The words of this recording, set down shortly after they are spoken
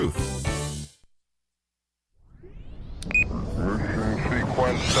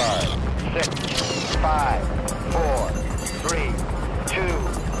guard. 6, 5, 4, 3, 2,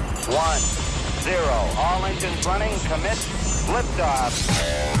 1, 0. All engines running. Commit. Liftoff.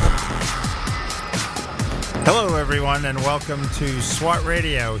 Hello, everyone, and welcome to SWAT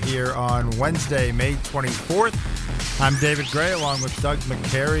Radio here on Wednesday, May 24th. I'm David Gray, along with Doug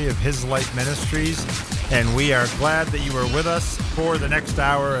McCary of His Light Ministries, and we are glad that you are with us for the next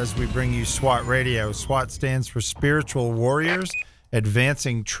hour as we bring you SWAT Radio. SWAT stands for Spiritual Warriors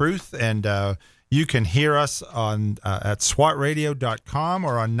Advancing Truth, and you can hear us on at swatradio.com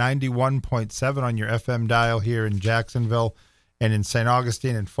or on 91.7 on your FM dial here in Jacksonville and in St.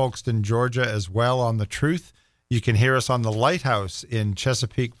 Augustine and Folkestone, Georgia, as well on The Truth. You can hear us on The Lighthouse in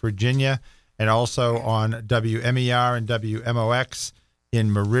Chesapeake, Virginia, and also on WMER and WMOX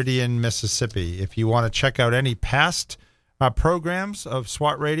in Meridian, Mississippi. If you want to check out any past programs of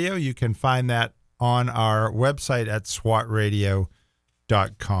SWAT Radio, you can find that on our website at swatradio.com.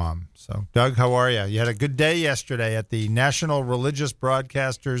 So, Doug, how are you? You had a good day yesterday at the National Religious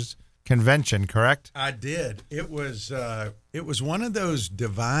Broadcasters Convention, correct? I did. It was one of those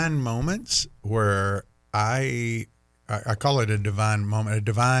divine moments where I call it a divine moment, a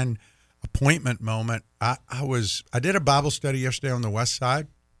divine appointment moment. I did a Bible study yesterday on the West Side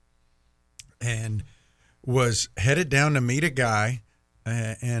and was headed down to meet a guy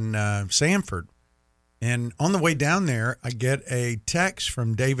in Sanford. And on the way down there, I get a text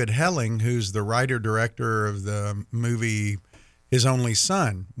from David Helling, who's the writer-director of the movie His Only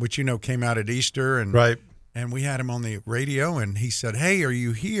Son, which, you know, came out at Easter. And, right. And we had him on the radio, and he said, "Hey, are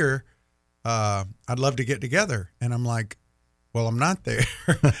you here? I'd love to get together." And I'm like, "Well, I'm not there."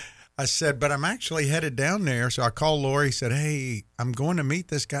 I said, "But I'm actually headed down there." So I called Lori, said, "Hey, I'm going to meet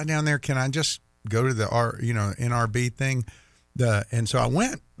this guy down there. Can I just go to the NRB thing?" And so I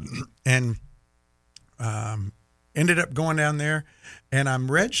went and ended up going down there, and I'm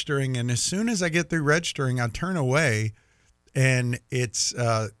registering. And as soon as I get through registering, I turn away, and it's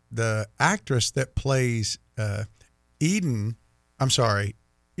the actress that plays Eden. I'm sorry.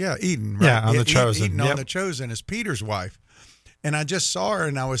 Yeah, Eden. Right? Yeah, on The Chosen. Eden on The Chosen is Peter's wife. And I just saw her,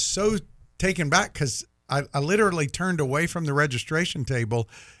 and I was so taken back because I literally turned away from the registration table,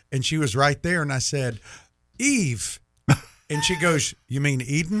 and she was right there. And I said, "Eve." And she goes, "You mean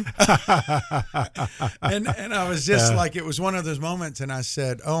Eden?" and I was just like, it was one of those moments. And I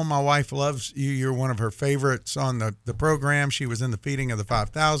said, "Oh, my wife loves you. You're one of her favorites on the program. She was in the feeding of the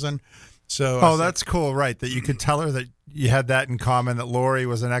 5,000. So that's cool, right? That you could tell her that you had that in common, that Lori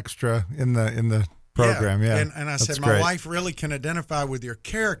was an extra in the program. Yeah. And I said, "My wife really can identify with your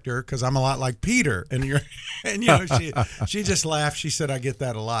character because I'm a lot like Peter." And she just laughed. She said, "I get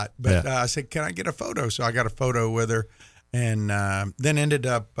that a lot." But I said, "Can I get a photo?" So I got a photo with her. And then ended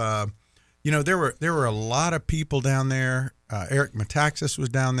up, there were a lot of people down there. Eric Metaxas was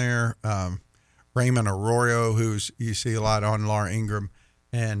down there. Raymond Arroyo, who's you see a lot on Laura Ingraham.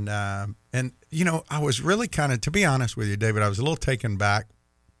 And I was really kind of, to be honest with you, David, I was a little taken back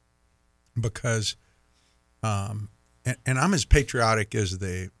because, and I'm as patriotic as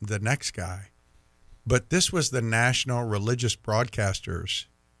the next guy, but this was the National Religious Broadcasters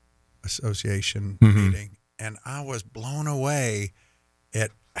Association meeting. And I was blown away at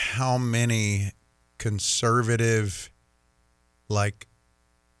how many conservative, like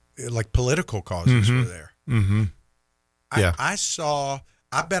political causes were there. Mm-hmm. Yeah. I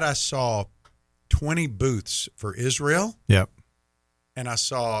bet I saw 20 booths for Israel. Yep. And I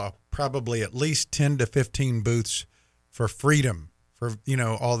saw probably at least 10 to 15 booths for freedom, for,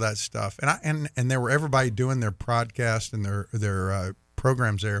 all that stuff. And there were everybody doing their podcast and their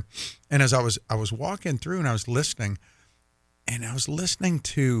programs there. And as I was walking through and I was listening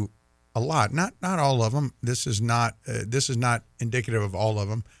to a lot, not all of them. This is not indicative of all of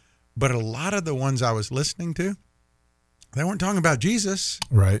them, but a lot of the ones I was listening to, they weren't talking about Jesus.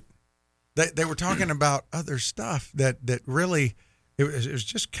 Right. They were talking about other stuff that really, it was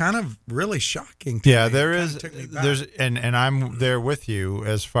just kind of really shocking to me. Yeah, there's and I'm there with you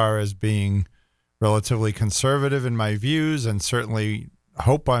as far as being relatively conservative in my views, and certainly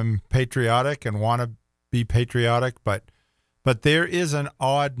hope I'm patriotic and want to be patriotic, but there is an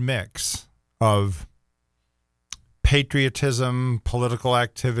odd mix of patriotism, political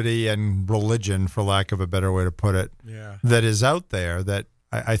activity, and religion, for lack of a better way to put it, that is out there that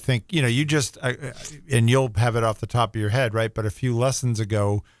I think, you just, and you'll have it off the top of your head, right? But a few lessons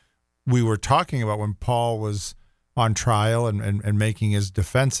ago, we were talking about when Paul was on trial and making his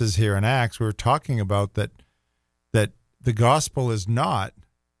defenses here in Acts, we were talking about that the gospel is not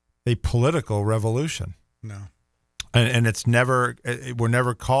a political revolution. No. And it's never, we're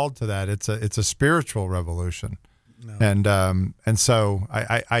never called to that. It's a spiritual revolution. No. And so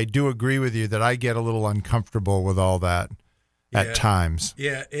I do agree with you that I get a little uncomfortable with all that at times.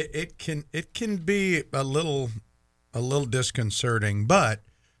 Yeah, it can be a little disconcerting, but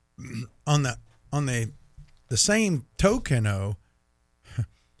on the same token,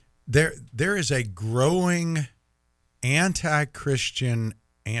 there is a growing anti-Christian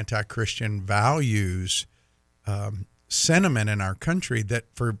values sentiment in our country that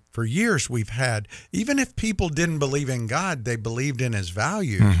for years we've had. Even if people didn't believe in God, they believed in his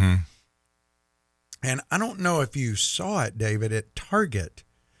values. Mm-hmm. And I don't know if you saw it, David, at Target.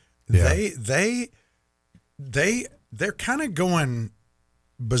 Yeah. They're kind of going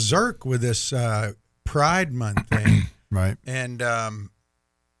berserk with this Pride Month thing. Right. And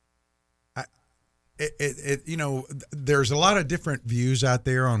there's a lot of different views out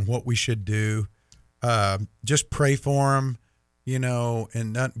there on what we should do. Just pray for them, but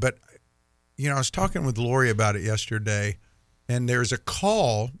I was talking with Lori about it yesterday, and there's a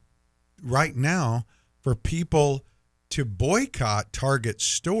call right now for people to boycott Target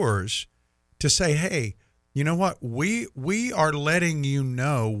stores to say, hey, you know what? We are letting you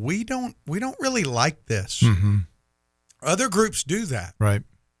know we don't really like this. Mm-hmm. Other groups do that. Right.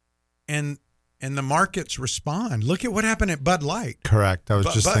 And the markets respond. Look at what happened at Bud Light. Correct. I was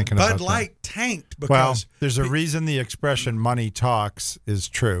just thinking about that. Bud Light tanked because... Well, there's a reason the expression money talks is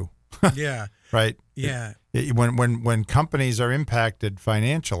true. Yeah. Right? Yeah. When companies are impacted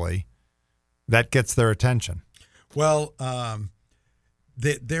financially, that gets their attention. Well,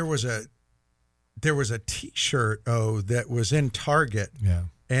 there was a T-shirt that was in Target. Yeah.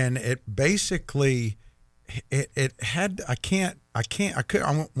 And it basically it had I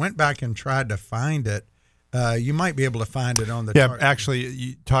went back and tried to find it. You might be able to find it on the Target.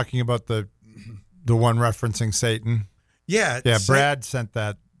 Actually, talking about the one referencing Satan. Yeah. Brad sent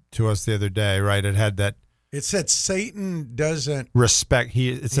that to us the other day, right? It had that. It said Satan doesn't respect.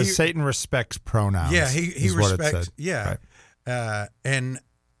 It says Satan respects pronouns. Yeah, he respects. Yeah, right. And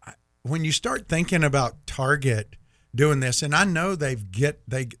when you start thinking about Target doing this, and I know they're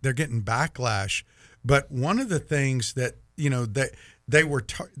getting backlash, but one of the things that they were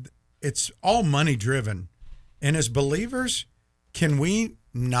it's all money driven, and as believers, can we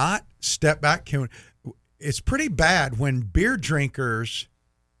not step back? It's pretty bad when beer drinkers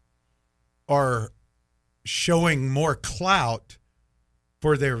are showing more clout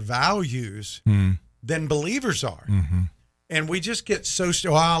for their values than believers are. Mm-hmm. And we just get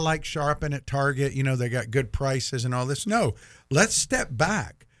I like Sharpen at Target, they got good prices and all this. No, let's step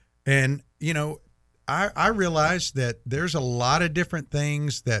back. And, I realize that there's a lot of different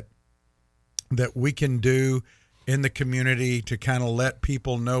things that we can do in the community to kind of let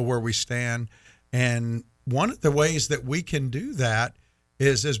people know where we stand. And one of the ways that we can do that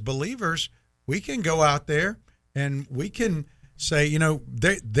is, as believers, we can go out there and we can say,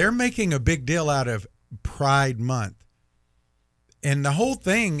 they're making a big deal out of Pride Month. And the whole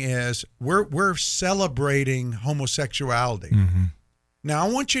thing is we're celebrating homosexuality. Mm-hmm. Now, I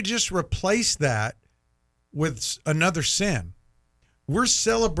want you to just replace that with another sin. We're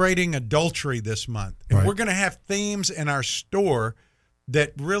celebrating adultery this month, and right. We're going to have themes in our store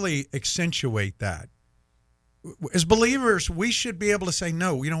that really accentuate that. As believers, we should be able to say,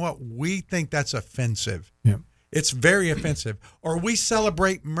 no, you know what? We think that's offensive. Yeah. It's very offensive. Or we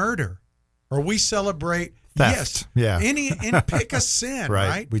celebrate murder, or we celebrate theft. Yes, and pick a sin,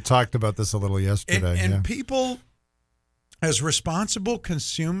 right? We talked about this a little yesterday. And people, as responsible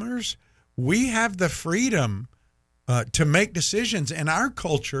consumers, we have the freedom to make decisions in our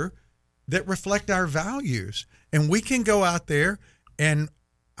culture that reflect our values. And we can go out there, and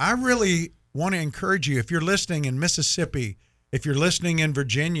I really want to encourage you, if you're listening in Mississippi, if you're listening in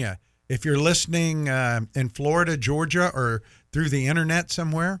Virginia, if you're listening in Florida, Georgia, or through the internet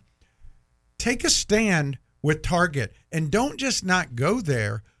somewhere, take a stand with Target, and don't just not go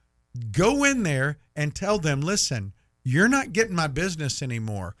there. Go in there and tell them, listen, you're not getting my business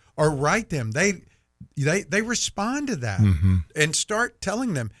anymore, or write them. They respond to that and start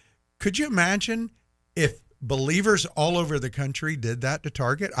telling them. Could you imagine if believers all over the country did that to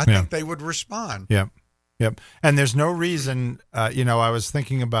Target? I think they would respond. Yep. And there's no reason, I was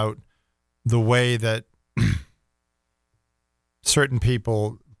thinking about the way that certain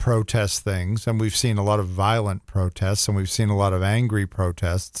people protest things, and we've seen a lot of violent protests, and we've seen a lot of angry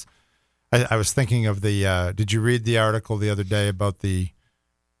protests. I was thinking of did you read the article the other day about the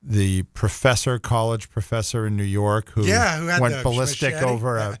college professor in New York who went ballistic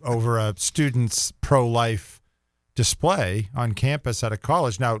over a student's pro-life display on campus at a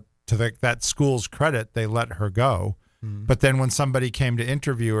college? Now, to that school's credit, they let her go. But then when somebody came to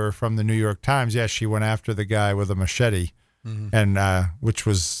interview her from the New York Times, yes, she went after the guy with a machete, and which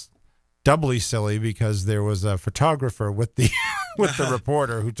was doubly silly because there was a photographer with the with the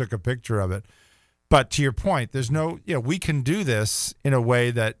reporter who took a picture of it. But to your point, there's no, we can do this in a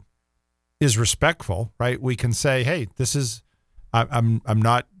way that is respectful, right? We can say, hey, this is, I'm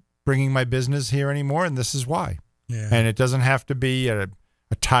not bringing my business here anymore, and this is why. Yeah. And it doesn't have to be a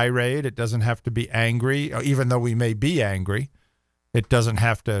tirade. It doesn't have to be angry, even though we may be angry. It doesn't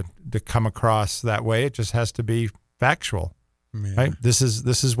have to come across that way. It just has to be factual, right? This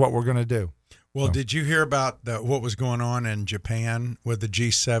is what we're going to do. Well, did you hear about what was going on in Japan with the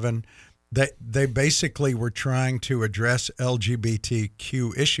G7? They basically were trying to address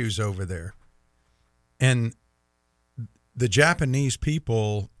LGBTQ issues over there. And the Japanese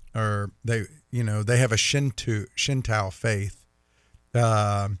people they have a Shinto faith.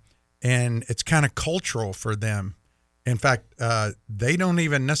 And it's kind of cultural for them. In fact, they don't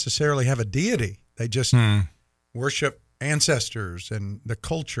even necessarily have a deity. They just worship ancestors and the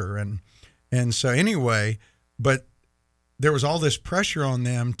culture. And so anyway, but there was all this pressure on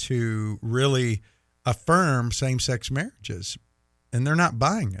them to really affirm same-sex marriages, and they're not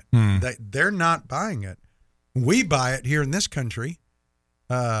buying it. They're not buying it. We buy it here in this country.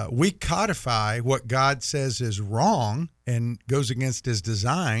 We codify what God says is wrong and goes against his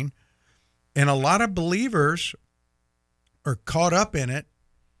design. And a lot of believers are caught up in it,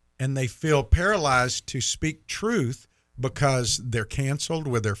 and they feel paralyzed to speak truth because they're canceled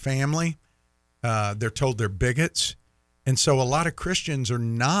with their family. They're told they're bigots. And so a lot of Christians are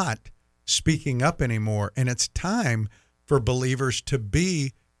not speaking up anymore. And it's time for believers to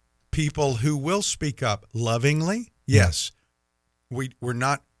be people who will speak up lovingly. Yes. We're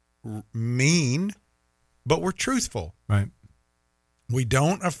not mean, but we're truthful. Right. We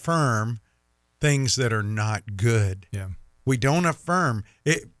don't affirm things that are not good. Yeah. We don't affirm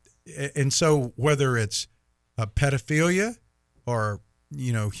it. And so whether it's pedophilia or,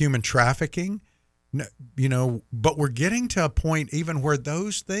 human trafficking, but we're getting to a point even where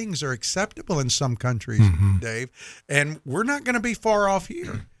those things are acceptable in some countries, Dave, and we're not going to be far off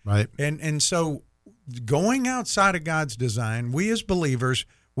here. Right. And so going outside of God's design, we as believers,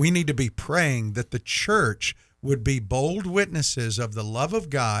 we need to be praying that the church would be bold witnesses of the love of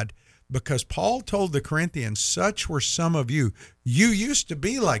God, because Paul told the Corinthians, such were some of you. You used to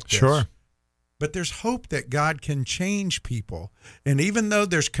be like this. Sure. But there's hope that God can change people. And even though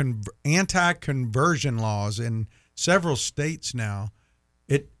there's anti-conversion laws in several states now,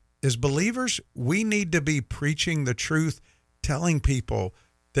 as believers, we need to be preaching the truth, telling people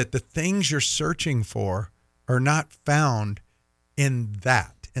that the things you're searching for are not found in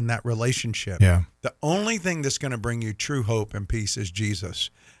that relationship. Yeah. The only thing that's going to bring you true hope and peace is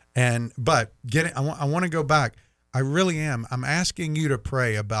Jesus. I want to go back. I really am. I'm asking you to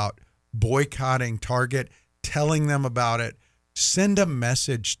pray about boycotting Target, telling them about it, send a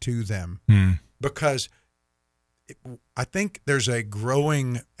message to them, because I think there's a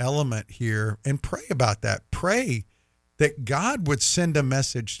growing element here, and pray about that. Pray that God would send a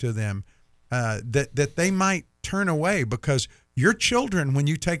message to them, that they might turn away, because your children, when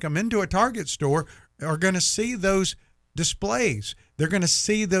you take them into a Target store, are going to see those displays. They're going to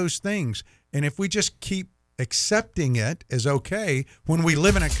see those things. And if we just keep accepting it as okay, when we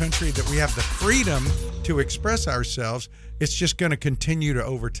live in a country that we have the freedom to express ourselves, it's just going to continue to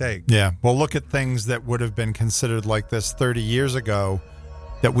overtake. Yeah. Well, look at things that would have been considered like this 30 years ago,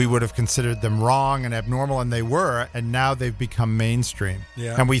 that we would have considered them wrong and abnormal, and they were, and now they've become mainstream.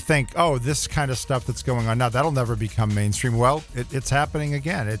 Yeah. And we think, oh, this kind of stuff that's going on now, that'll never become mainstream. Well, it's happening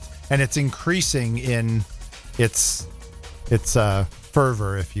again. It's increasing in its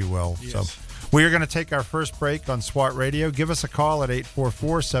fervor, if you will. Yes. So we are going to take our first break on SWAT Radio. Give us a call at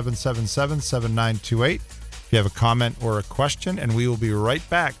 844-777-7928 if you have a comment or a question, and we will be right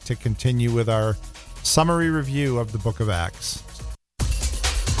back to continue with our summary review of the Book of Acts.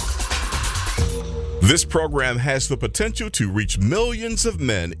 This program has the potential to reach millions of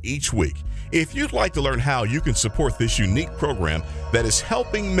men each week. If you'd like to learn how you can support this unique program that is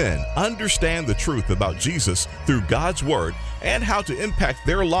helping men understand the truth about Jesus through God's Word and how to impact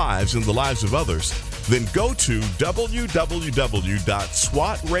their lives and the lives of others, then go to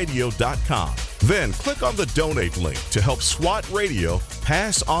www.swatradio.com. Then click on the donate link to help SWAT Radio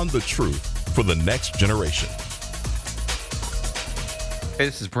pass on the truth for the next generation. Hey,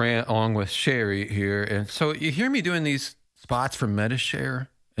 this is Brant along with Sherry here. And so you hear me doing these spots for MetaShare,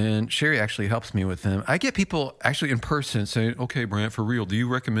 and Sherry actually helps me with them. I get people actually in person saying, okay, Brant, for real, do you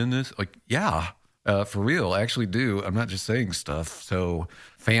recommend this? Like, yeah, For real, I actually do. I'm not just saying stuff. So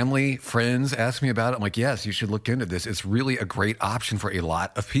family, friends ask me about it. I'm like, yes, you should look into this. It's really a great option for a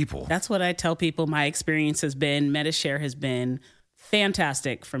lot of people. That's what I tell people. My experience has been, MediShare has been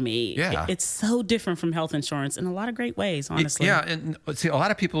fantastic for me. Yeah. It's so different from health insurance in a lot of great ways, honestly. Yeah, and see, a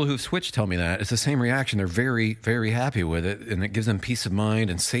lot of people who've switched tell me that. It's the same reaction. They're very, very happy with it, and it gives them peace of mind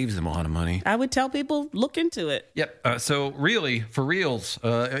and saves them a lot of money. I would tell people, look into it. Yep. So really, for reals,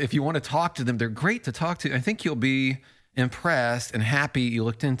 if you want to talk to them, they're great to talk to. I think you'll be impressed and happy you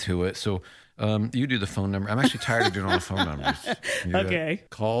looked into it. So you do the phone number. I'm actually tired of doing all the phone numbers. Okay.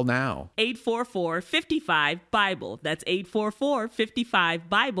 Call now. 844-55-BIBLE. That's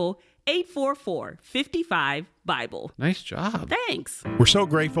 844-55-BIBLE. 844-55-BIBLE. Nice job. Thanks. We're so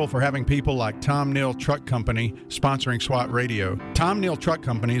grateful for having people like Tom Neal Truck Company sponsoring SWAT Radio. Tom Neal Truck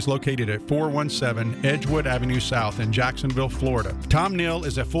Company is located at 417 Edgewood Avenue South in Jacksonville, Florida. Tom Neal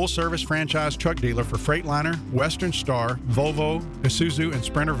is a full-service franchise truck dealer for Freightliner, Western Star, Volvo, Isuzu, and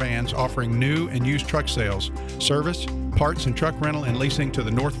Sprinter vans, offering new and used truck sales, service, parts, and truck rental and leasing to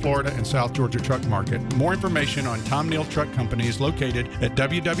the North Florida and South Georgia truck market. More information on Tom Neal Truck Company is located at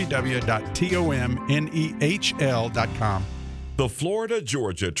www.tomnehl.com. The Florida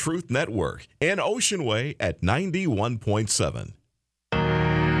Georgia Truth Network and Ocean Way at 91.7.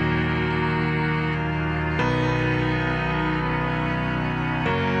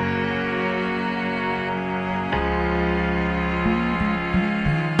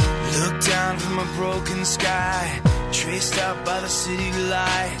 Look down from a broken sky, traced out by the city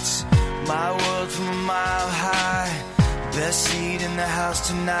lights. My world from a mile high, best seat in the house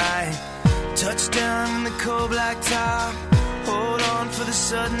tonight. Touchdown in the cold black top, hold on for the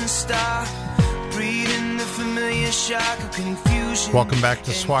sudden stop. Breathing the familiar shock of confusion. Welcome back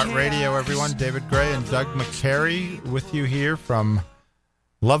to SWAT Radio, everyone. David Gray and Doug McCary with you here from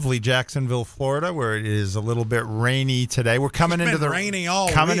lovely Jacksonville, Florida, where it is a little bit rainy today. We're coming into the rainy all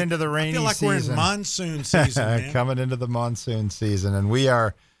coming week. into the rainy I feel like season. we're in monsoon season, man. Coming into the monsoon season, and we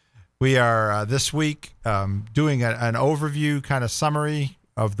are this week doing an overview kind of summary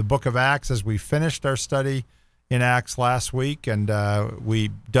of the Book of Acts as we finished our study in Acts last week, and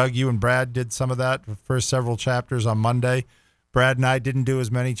Doug, you and Brad did some of that, the first several chapters on Monday. Brad and I didn't do as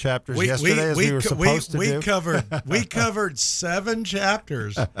many chapters yesterday as we were supposed to do. We covered 7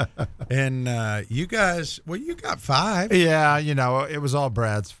 chapters, and you guys, you got 5. Yeah, it was all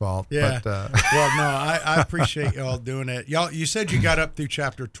Brad's fault. Yeah. But, well, no, I appreciate y'all doing it. Y'all, you said you got up through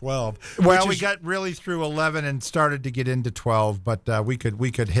chapter 12. Well, we got really through 11 and started to get into 12, but we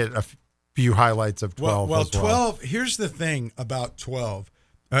could hit a few highlights of 12. Well, as well. 12. Here's the thing about 12.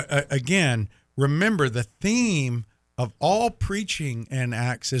 Again, remember the theme of all preaching in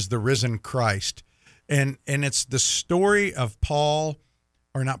Acts is the risen Christ. And it's the story of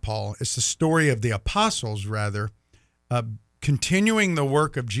it's the story of the apostles, rather, continuing the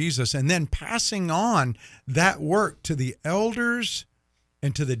work of Jesus and then passing on that work to the elders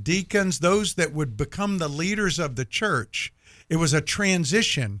and to the deacons, those that would become the leaders of the church. It was a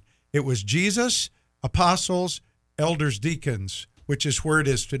transition. It was Jesus, apostles, elders, deacons, which is where it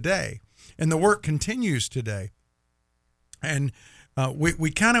is today. And the work continues today. And we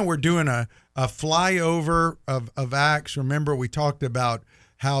kind of were doing a flyover of Acts. Remember, we talked about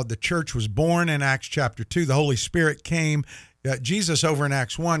how the church was born in Acts chapter 2. The Holy Spirit came. Jesus over in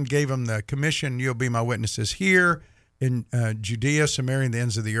Acts 1 gave them the commission, you'll be my witnesses here in Judea, Samaria, and the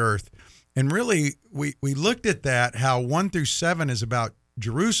ends of the earth. And really, we looked at that, how 1 through 7 is about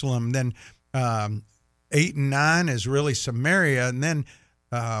Jerusalem, then 8 and 9 is really Samaria, and then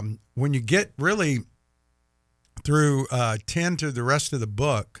when you get really through 10 to the rest of the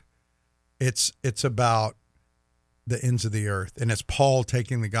book, it's about the ends of the earth, and it's Paul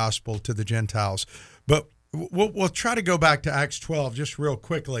taking the gospel to the Gentiles. But we'll try to go back to Acts 12 just real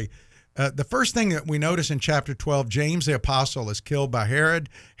quickly. The first thing that we notice in chapter 12, James the apostle is killed by Herod.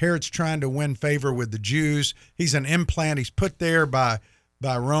 Herod's trying to win favor with the Jews. He's an implant. He's put there by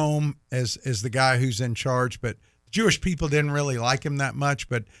Rome as the guy who's in charge, but the Jewish people didn't really like him that much,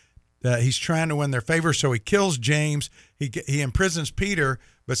 but he's trying to win their favor, so he kills James. He imprisons Peter,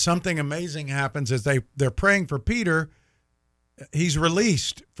 but something amazing happens as they're praying for Peter. He's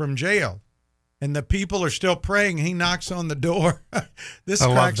released from jail, and the people are still praying. He knocks on the door. This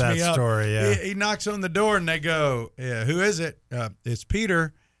cracks me up. Story, yeah. He knocks on the door, and they go, "Yeah, who is it?" It's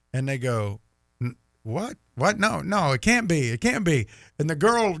Peter, and they go, "What? What? No, it can't be. It can't be." And the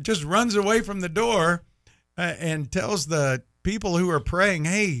girl just runs away from the door and tells the people who are praying,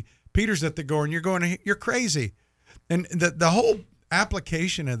 "Hey, Peter's at the door, and you're crazy." And the whole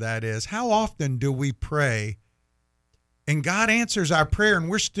application of that is, how often do we pray And God answers our prayer, and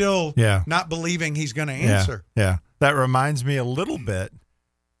we're still not believing he's going to answer. Yeah. That reminds me a little bit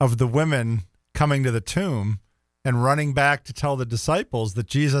of the women coming to the tomb and running back to tell the disciples that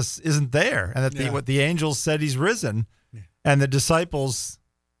Jesus isn't there and that what the angels said he's risen. Yeah. And the disciples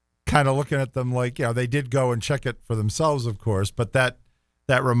kind of looking at them like, they did go and check it for themselves, of course, but that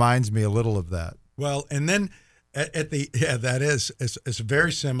reminds me a little of that. Well, and then it's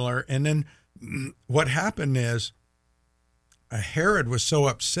very similar. And then what happened is Herod was so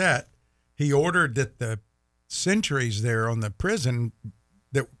upset, he ordered that the sentries there on the prison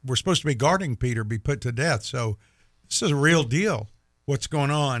that were supposed to be guarding Peter be put to death. So this is a real deal, what's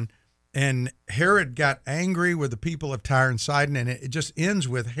going on. And Herod got angry with the people of Tyre and Sidon, and it just ends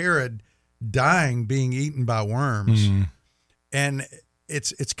with Herod dying, being eaten by worms. Mm-hmm. And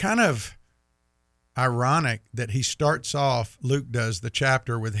it's kind of ironic that he starts off, Luke does, the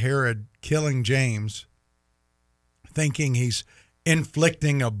chapter with Herod killing James, thinking he's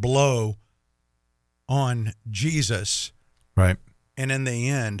inflicting a blow on Jesus. Right. And in the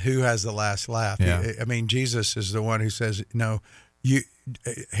end, who has the last laugh? Yeah. I mean, Jesus is the one who says, no,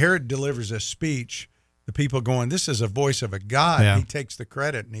 Herod delivers a speech, the people going, this is a voice of a God. Yeah. He takes the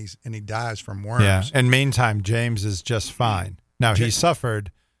credit and he dies from worms. Yeah. And meantime, James is just fine. Now, he suffered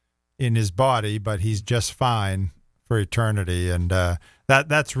in his body, but he's just fine for eternity. And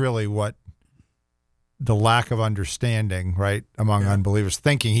that's really what the lack of understanding, right, among unbelievers,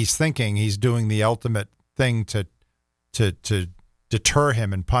 he's thinking he's doing the ultimate thing to deter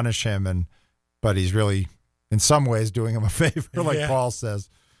him and punish him, but he's really, in some ways, doing him a favor, like Paul says.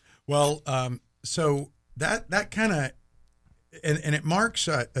 Well, so that kind of, and it marks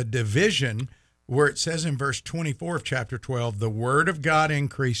a division where it says in verse 24 of chapter 12, the word of God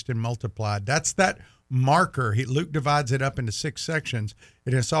increased and multiplied. That's that marker. Luke divides it up into 6 sections,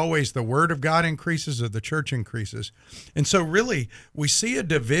 and it's always the word of God increases or the church increases. And so really we see a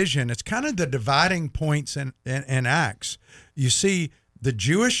division. It's kind of the dividing points in Acts. You see the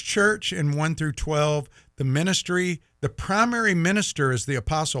Jewish church in 1 through 12, the ministry, the primary minister is the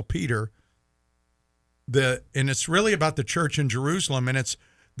Apostle Peter. And it's really about the church in Jerusalem, and it's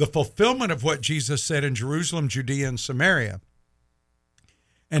the fulfillment of what Jesus said in Jerusalem, Judea, and Samaria.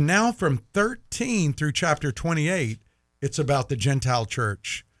 And now from 13 through chapter 28, it's about the Gentile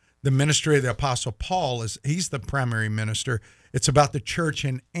church. The ministry of the Apostle Paul, he's the primary minister. It's about the church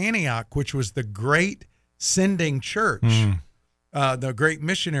in Antioch, which was the great sending church, the great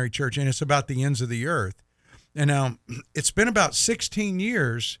missionary church, and it's about the ends of the earth. And now it's been about 16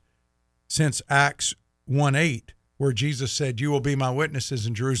 years since Acts 1:8, where Jesus said, you will be my witnesses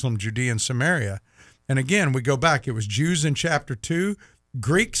in Jerusalem, Judea, and Samaria. And again, we go back. It was Jews in chapter 2,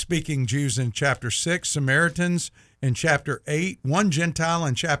 Greek-speaking Jews in chapter 6, Samaritans in chapter 8, one Gentile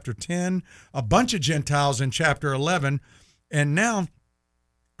in chapter 10, a bunch of Gentiles in chapter 11. And now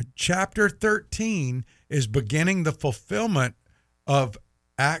chapter 13 is beginning the fulfillment of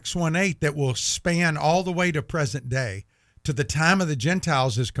Acts 1:8 that will span all the way to present day, to the time of the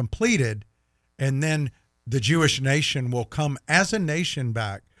Gentiles is completed, and then the Jewish nation will come as a nation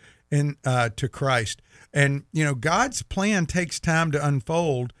back to Christ. And, God's plan takes time to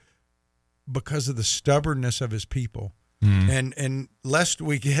unfold because of the stubbornness of his people. And lest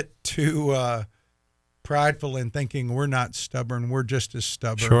we get too prideful in thinking we're not stubborn, we're just as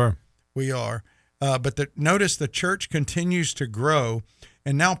stubborn. Sure. We are. But notice the church continues to grow.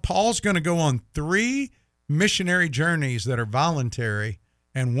 And now Paul's going to go on 3 missionary journeys that are voluntary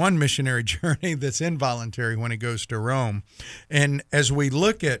and 1 missionary journey that's involuntary when he goes to Rome. And as we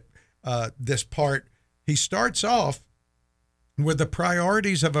look at this part, he starts off with the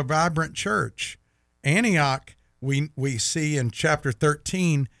priorities of a vibrant church. Antioch, we see in chapter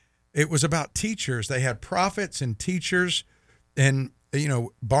 13, it was about teachers. They had prophets and teachers, and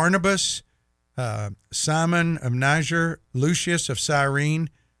Barnabas, Simon of Niger, Lucius of Cyrene.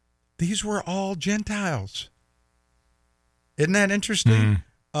 These were all Gentiles. Isn't that interesting?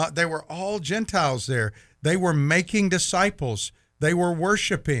 They were all Gentiles there. They were making disciples. They were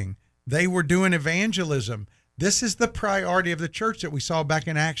worshiping. They were doing evangelism. This is the priority of the church that we saw back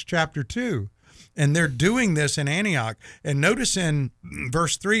in Acts chapter 2. And they're doing this in Antioch. And notice in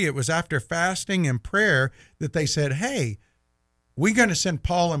verse 3, it was after fasting and prayer that they said, hey, we're going to send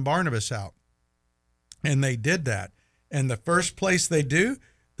Paul and Barnabas out. And they did that. And the first place they do,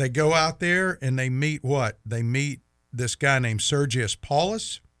 they go out there and they meet what? They meet this guy named Sergius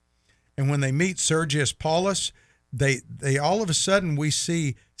Paulus. And when they meet Sergius Paulus, they all of a sudden we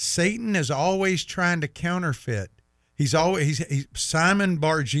see Satan is always trying to counterfeit. Simon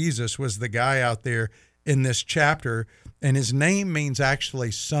Bar Jesus was the guy out there in this chapter, and his name means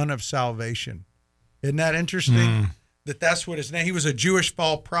actually son of salvation. Isn't that interesting? that's what his name. He was a Jewish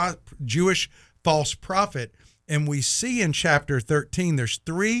false prophet. And we see in chapter 13, there's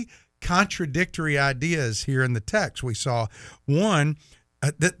 3 contradictory ideas here in the text. We saw one,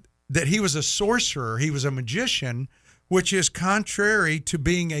 that he was a sorcerer, he was a magician, which is contrary to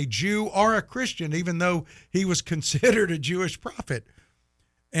being a Jew or a Christian, even though he was considered a Jewish prophet.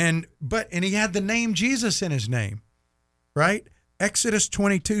 And he had the name Jesus in his name, right? Exodus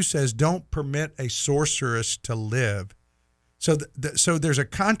 22 says, don't permit a sorceress to live. So there's a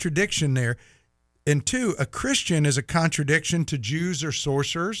contradiction there. And 2, a Christian is a contradiction to Jews or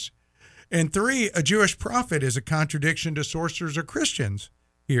sorcerers. And 3, a Jewish prophet is a contradiction to sorcerers or Christians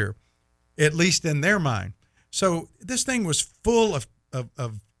here, at least in their mind. So this thing was full of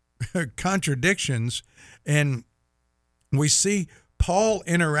contradictions, and we see Paul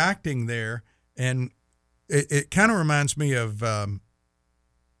interacting there, and it kind of reminds me of,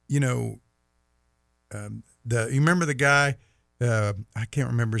 you remember the guy, I can't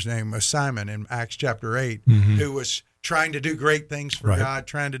remember his name, Simon in Acts chapter 8, who was trying to do great things for God,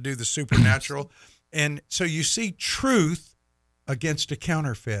 trying to do the supernatural. And so you see truth against a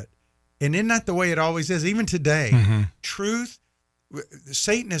counterfeit. And isn't that the way it always is? Even today, truth,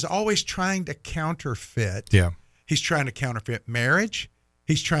 Satan is always trying to counterfeit. Yeah. He's trying to counterfeit marriage.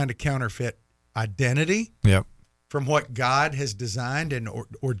 He's trying to counterfeit identity from what God has designed and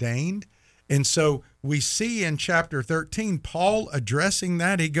ordained. And so we see in chapter 13, Paul addressing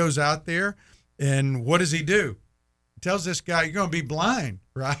that. He goes out there, and what does he do? He tells this guy, you're going to be blind,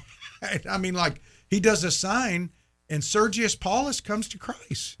 right? I mean, like, he does a sign, and Sergius Paulus comes to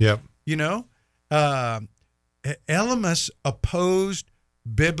Christ. Yep. You know, Elymas opposed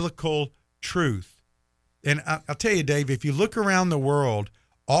biblical truth. And I'll tell you, Dave, if you look around the world,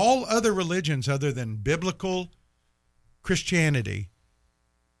 all other religions other than biblical Christianity,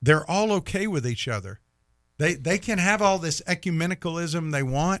 they're all okay with each other. They can have all this ecumenicalism they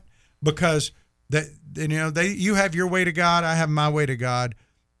want because you have your way to God, I have my way to God.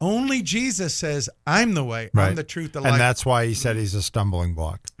 Only Jesus says, I'm the way, I'm the truth, the life. And that's why he said he's a stumbling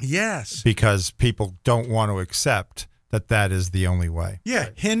block. Yes. Because people don't want to accept that is the only way. Yeah.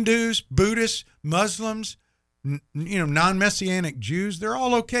 Hindus, Buddhists, Muslims, non-Messianic Jews, they're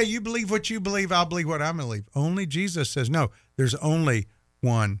all okay. You believe what you believe, I'll believe what I believe. Only Jesus says, no, there's only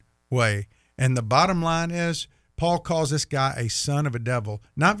one way. And the bottom line is, Paul calls this guy a son of a devil.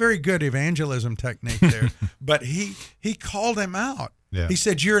 Not very good evangelism technique there, but he called him out. Yeah. He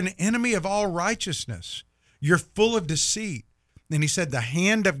said, you're an enemy of all righteousness. You're full of deceit. And he said, the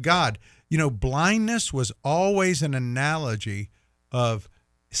hand of God. Blindness was always an analogy of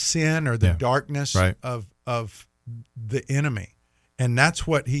sin or the darkness of the enemy. And that's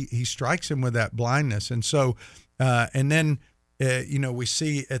what he strikes him with, that blindness. And so, and then, we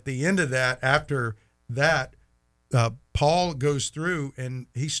see at the end of that, after that, Paul goes through and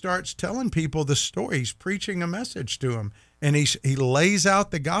he starts telling people the story. He's preaching a message to them, and he lays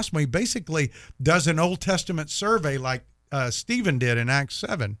out the gospel. He basically does an Old Testament survey like Stephen did in Acts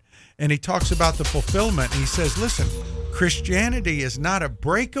 7, and he talks about the fulfillment. And he says, listen, Christianity is not a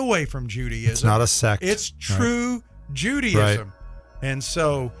breakaway from Judaism. It's not a sect. It's true Judaism. Right. And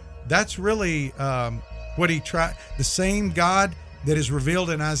so that's really what he tried. The same God that is revealed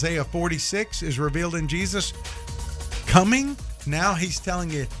in Isaiah 46 is revealed in Jesus coming. Now he's telling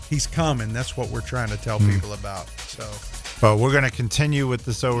you he's coming. That's what we're trying to tell people about. So, but we're going to continue with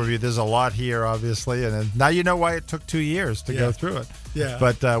this overview. There's a lot here, obviously, and now you know why it took 2 years to go through it. Yeah.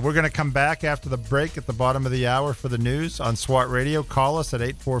 But we're going to come back after the break at the bottom of the hour for the news on SWAT Radio. Call us at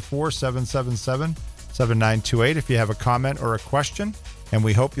 844-777-7928 if you have a comment or a question, and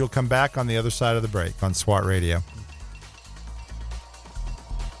we hope you'll come back on the other side of the break on SWAT Radio.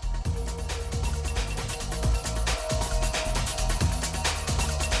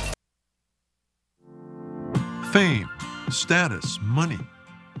 Fame, status, money.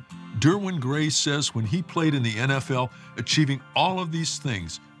 Derwin Gray says when he played in the NFL, achieving all of these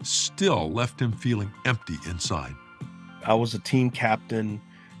things still left him feeling empty inside. I was a team captain.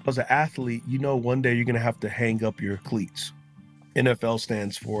 I was an athlete. One day you're going to have to hang up your cleats. NFL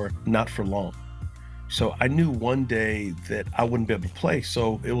stands for not for long. So I knew one day that I wouldn't be able to play.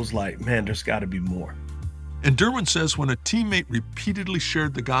 So it was like, man, there's got to be more. And Derwin says when a teammate repeatedly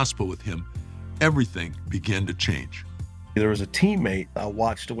shared the gospel with him, everything began to change. There was a teammate. I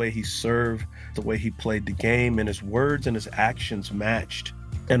watched the way he served, the way he played the game, and his words and his actions matched.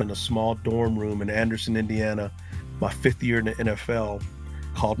 And in a small dorm room in Anderson, Indiana, my 5th year in the NFL,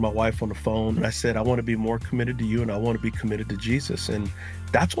 called my wife on the phone and I said, I want to be more committed to you and I want to be committed to Jesus. And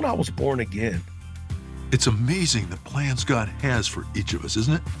that's when I was born again. It's amazing the plans God has for each of us,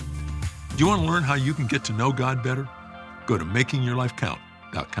 isn't it? Do you want to learn how you can get to know God better? Go to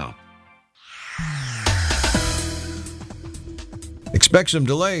makingyourlifecount.com. Expect some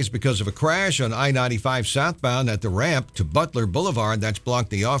delays because of a crash on I-95 southbound at the ramp to Butler Boulevard. That's blocked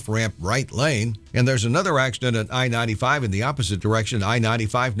the off-ramp right lane. And there's another accident at I-95 in the opposite direction,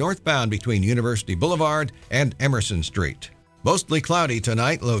 I-95 northbound between University Boulevard and Emerson Street. Mostly cloudy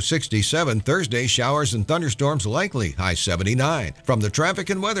tonight, low 67. Thursday, showers and thunderstorms likely, high 79. From the Traffic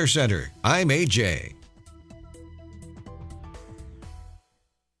and Weather Center, I'm AJ.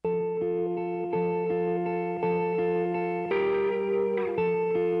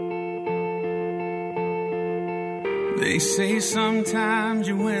 They say sometimes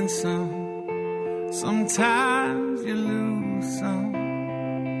you win some, sometimes you lose some.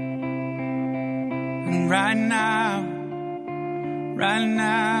 And right now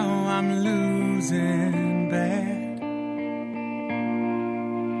I'm losing bad.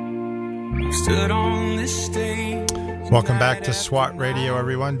 I've stood on this stage. Welcome back to SWAT Radio,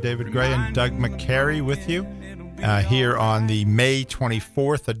 everyone. David Gray and Doug McCary with you here on the May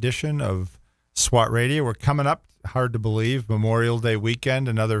 24th edition of SWAT Radio. We're coming up, hard to believe, Memorial Day weekend,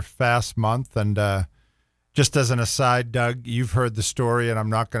 another fast month. And just as an aside, Doug, you've heard the story, and I'm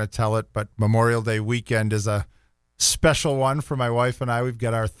not going to tell it, but Memorial Day weekend is a special one for my wife and I. We've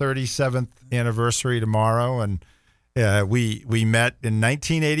got our 37th anniversary tomorrow, and we met in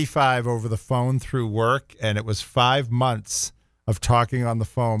 1985 over the phone through work, and it was 5 months of talking on the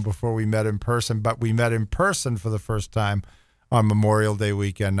phone before we met in person. But we met in person for the first time on Memorial Day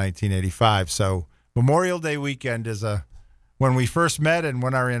weekend, 1985. So Memorial Day weekend is when we first met and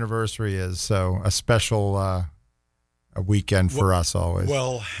when our anniversary is. So a special a weekend for us always.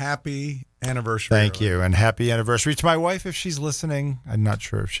 Well, happy anniversary. Thank you. And happy anniversary to my wife if she's listening. I'm not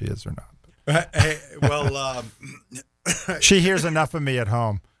sure if she is or not. Hey, well, she hears enough of me at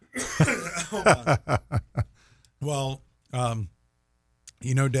home. Well,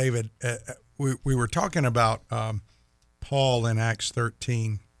 David, we were talking about Paul in Acts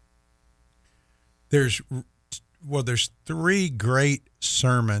 13. There's 3 great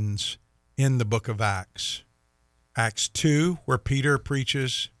sermons in the book of Acts. Acts 2, where Peter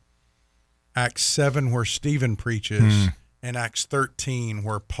preaches. Acts 7, where Stephen preaches. And Acts 13,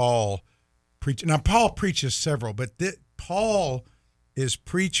 where Paul preaches. Now, Paul preaches several, but Paul is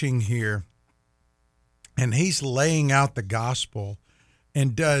preaching here, and he's laying out the gospel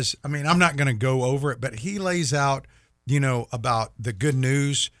and I'm not going to go over it, but he lays out, about the good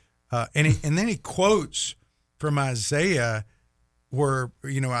news. And then he quotes from Isaiah where,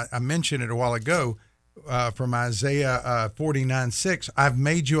 I mentioned it a while ago, from Isaiah 49:6, I've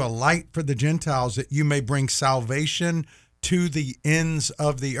made you a light for the Gentiles that you may bring salvation to the ends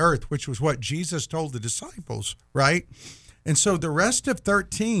of the earth, which was what Jesus told the disciples, right? And so the rest of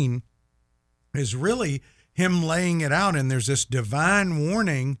 13 is really him laying it out, and there's this divine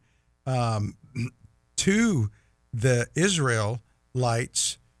warning to the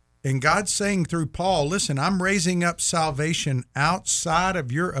Israelites, and God's saying through Paul, listen, I'm raising up salvation outside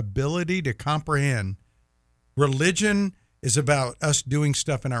of your ability to comprehend. Religion is about us doing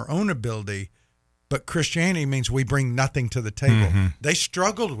stuff in our own ability, but Christianity means we bring nothing to the table. Mm-hmm. They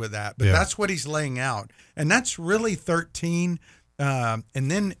struggled with that, but that's what he's laying out. And that's really 13. And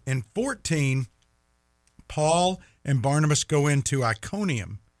then in 14, Paul and Barnabas go into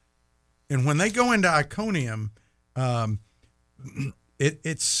Iconium. And when they go into Iconium,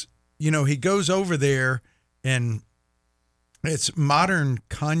 it's he goes over there, and it's modern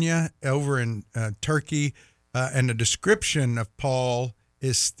Konya over in Turkey, and the description of Paul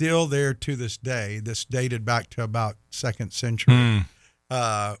is still there to this day. This dated back to about 2nd century,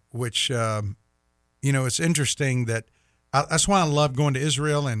 which, it's interesting that that's why I love going to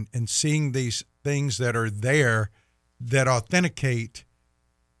Israel and seeing these things that are there that authenticate,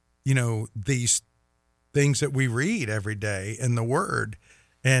 these things that we read every day in the Word.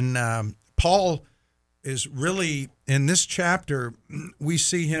 And Paul is really, in this chapter, we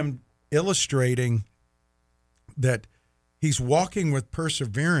see him illustrating that he's walking with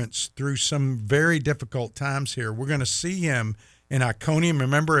perseverance through some very difficult times here. We're going to see him in Iconium.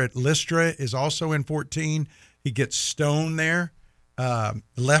 Remember, at Lystra is also in 14. He gets stoned there,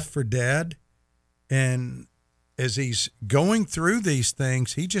 left for dead. And as he's going through these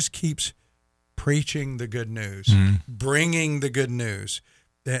things, he just keeps preaching the good news, bringing the good news.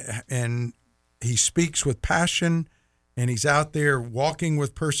 And he speaks with passion, and he's out there walking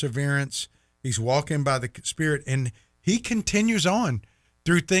with perseverance. He's walking by the Spirit, and he continues on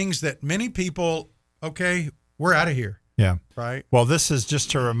through things that many people, we're out of here. Yeah. Right? Well, this is just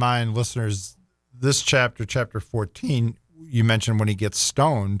to remind listeners, this chapter 14, you mentioned when he gets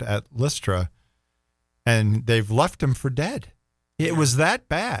stoned at Lystra, and they've left him for dead. It was that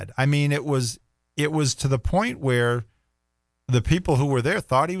bad. I mean, it was to the point where the people who were there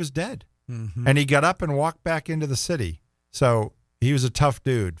thought he was dead. Mm-hmm. And he got up and walked back into the city. So he was a tough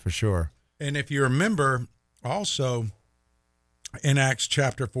dude for sure. And if you remember, also in Acts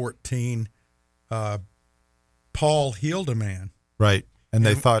chapter 14, Paul healed a man. Right. And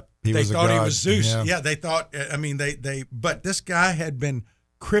they thought he was a god. They thought he was Zeus. Yeah, they thought, I mean, but this guy had been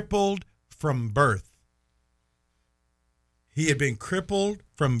crippled from birth. He had been crippled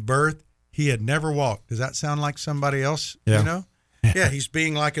from birth. He had never walked. Does that sound like somebody else? Yeah. You know? Yeah, he's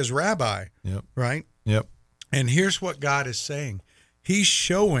being like his rabbi. Yep. Right? Yep. And here's what God is saying. He's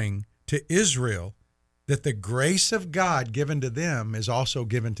showing to Israel that the grace of God given to them is also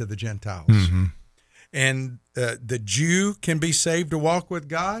given to the Gentiles. Mm-hmm. And the Jew can be saved to walk with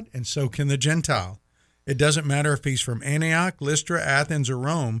God, and so can the Gentile. It doesn't matter if he's from Antioch, Lystra, Athens, or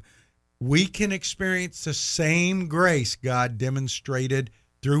Rome. We can experience the same grace God demonstrated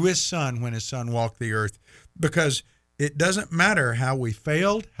through his Son when his Son walked the earth, because it doesn't matter how we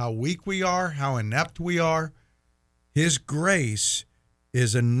failed, how weak we are, how inept we are. His grace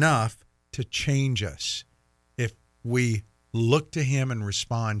is enough to change us if we look to him and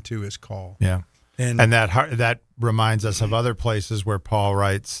respond to his call. Yeah. And that reminds us of other places where Paul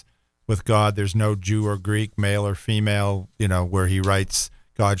writes, with God, there's no Jew or Greek, male or female, where he writes,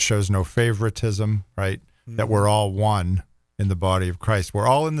 God shows no favoritism, right? Mm-hmm. That we're all one in the body of Christ. We're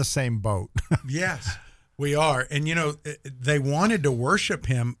all in the same boat. Yes, we are. And, they wanted to worship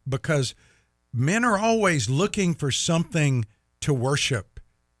him because men are always looking for something to worship,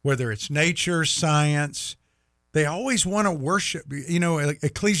 whether it's nature, science. They always want to worship.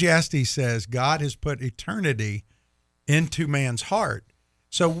 Ecclesiastes says God has put eternity into man's heart.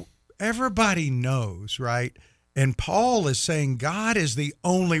 So everybody knows, right? And Paul is saying God is the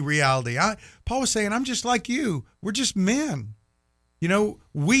only reality. Paul was saying, I'm just like you. We're just men.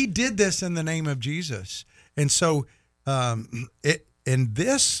 We did this in the name of Jesus. And so in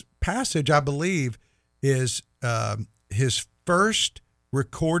this passage, I believe, is his first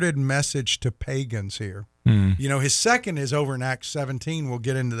recorded message to pagans here. His second is over in Acts 17. We'll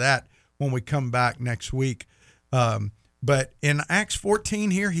get into that when we come back next week. But in Acts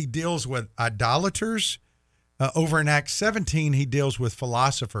 14 here, he deals with idolaters. Over in Acts 17, he deals with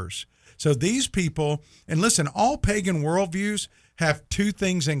philosophers. So these people, and listen, all pagan worldviews have two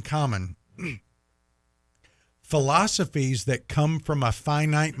things in common. Philosophies that come from a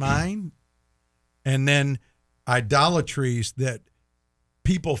finite mind, and then idolatries that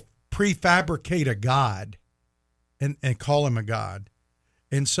people prefabricate a god and call him a god.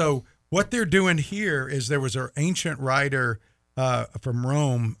 And so what they're doing here is there was an ancient writer from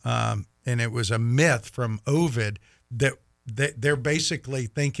Rome, and it was a myth from Ovid that they're basically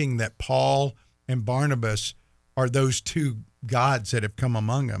thinking that Paul and Barnabas are those two gods that have come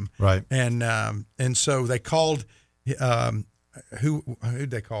among them. Right. And so they called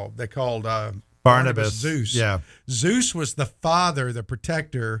who'd they call? They called Barnabas Zeus. Yeah. Zeus was the father, the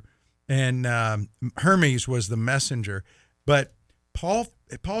protector, and Hermes was the messenger. But Paul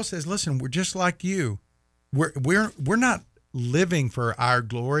says, listen, we're just like you. We're not living for our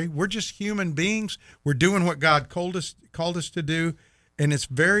glory. We're just human beings. We're doing what God called us to do. And it's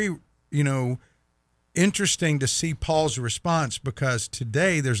very, interesting to see Paul's response, because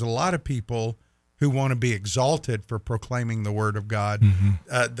today there's a lot of people who want to be exalted for proclaiming the word of God.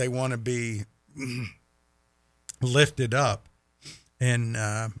 Mm-hmm. They want to be lifted up. And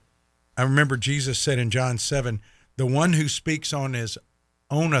I remember Jesus said in John 7, the one who speaks on his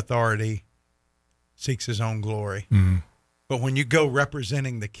own authority seeks his own glory. Mm-hmm. But when you go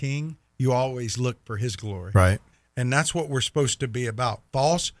representing the king, you always look for his glory. Right. And that's what we're supposed to be about.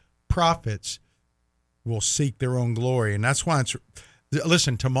 False prophets will seek their own glory. And that's why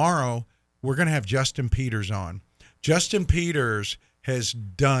listen, tomorrow we're going to have Justin Peters on. Justin Peters has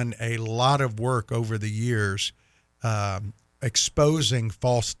done a lot of work over the years exposing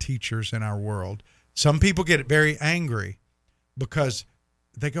false teachers in our world. Some people get very angry because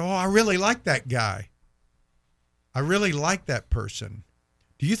they go, I really like that guy. I really like that person.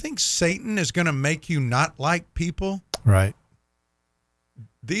 Do you think Satan is going to make you not like people? Right.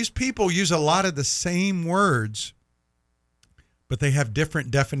 These people use a lot of the same words, but they have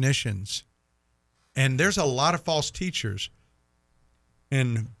different definitions. And there's a lot of false teachers.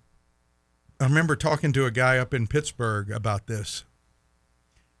 And I remember talking to a guy up in Pittsburgh about this.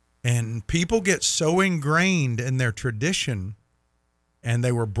 And people get so ingrained in their tradition, and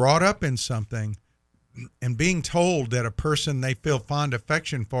they were brought up in something, and being told that a person they feel fond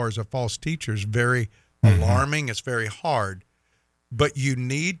affection for is a false teacher is very alarming. It's very hard. But you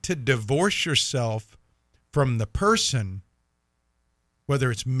need to divorce yourself from the person, whether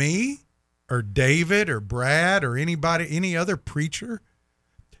it's me or David or Brad or anybody, any other preacher,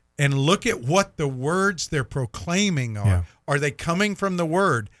 and look at what the words they're proclaiming are. Yeah. Are they coming from the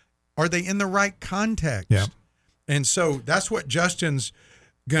Word? Are they in the right context? Yeah. And so that's what Justin's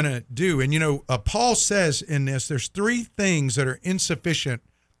going to do. And, Paul says in this, there's three things that are insufficient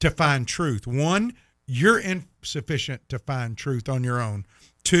to find truth. One, you're insufficient to find truth on your own.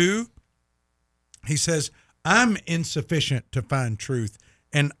 Two, he says, I'm insufficient to find truth,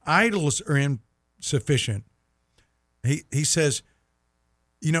 and idols are insufficient. He says,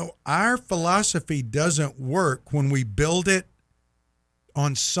 our philosophy doesn't work when we build it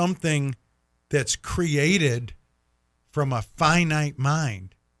on something that's created from a finite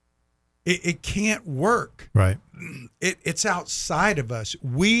mind. It can't work. Right. It's outside of us.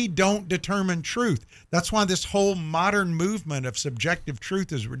 We don't determine truth. That's why this whole modern movement of subjective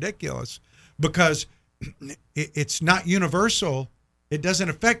truth is ridiculous, because it's not universal. It doesn't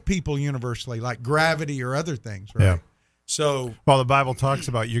affect people universally like gravity or other things, right? Yeah. So, well, the Bible talks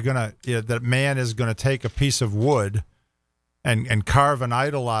about that man is going to take a piece of wood and carve an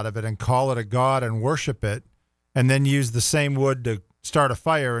idol out of it and call it a god and worship it, and then use the same wood to start a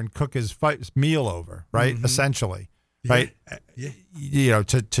fire and cook his meal over, right? Mm-hmm. Essentially, right? Yeah.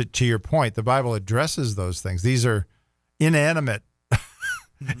 To your point, the Bible addresses those things. These are inanimate,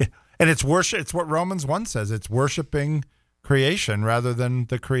 mm-hmm. And it's worship. It's what Romans 1 says. It's worshiping creation rather than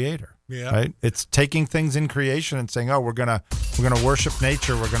the Creator. Yeah. Right. It's taking things in creation and saying, "Oh, we're gonna worship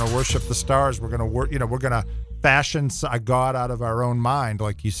nature. We're gonna worship the stars. We're gonna we're gonna fashion a god out of our own mind,"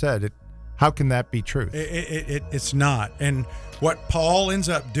 like you said. How can that be truth? It's not. And what Paul ends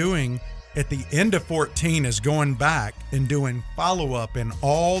up doing at the end of 14 is going back and doing follow-up in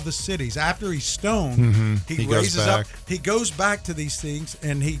all the cities. After he's stoned, mm-hmm. he raises up. He goes back to these things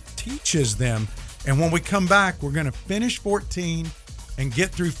and he teaches them. And when we come back, we're going to finish 14 and get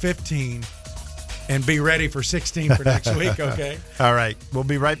through 15 and be ready for 16 for next week, okay? All right. We'll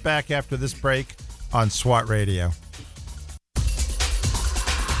be right back after this break on SWAT Radio.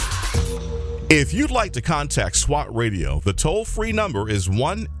 If you'd like to contact SWAT Radio, the toll-free number is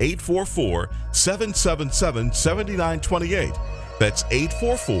 1-844-777-7928. That's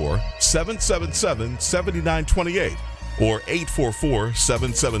 844-777-7928 or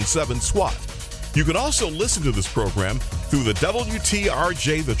 844-777-SWAT. You can also listen to this program through the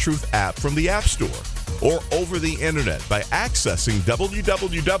WTRJ The Truth app from the App Store or over the internet by accessing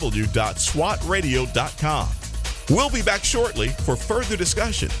www.swatradio.com. We'll be back shortly for further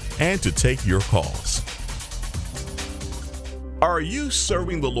discussion and to take your calls. Are you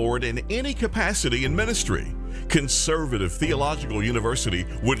serving the Lord in any capacity in ministry? Conservative Theological University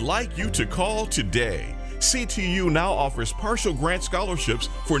would like you to call today. CTU now offers partial grant scholarships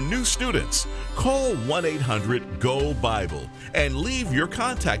for new students. Call 1-800-GO-BIBLE and leave your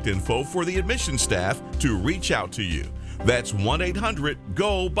contact info for the admission staff to reach out to you. That's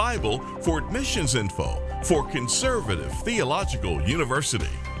 1-800-GO-BIBLE for admissions info for Conservative Theological University.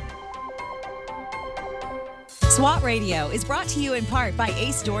 SWAT Radio is brought to you in part by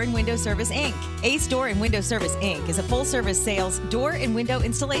Ace Door and Window Service, Inc. Ace Door and Window Service, Inc. is a full-service sales door and window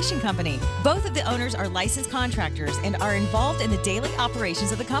installation company. Both of the owners are licensed contractors and are involved in the daily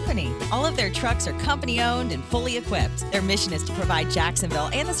operations of the company. All of their trucks are company-owned and fully equipped. Their mission is to provide Jacksonville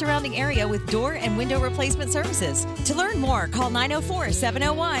and the surrounding area with door and window replacement services. To learn more, call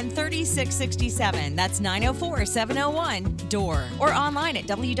 904-701-3667. That's 904-701-DOOR. Or online at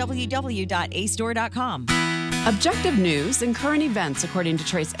www.acedoor.com. Objective news and current events, according to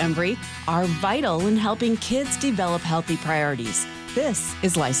Trace Embry, are vital in helping kids develop healthy priorities. This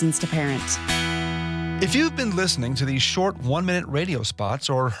is Licensed to Parent. If you've been listening to these short 1-minute radio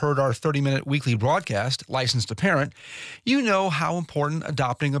spots or heard our 30-minute weekly broadcast, Licensed to Parent, you know how important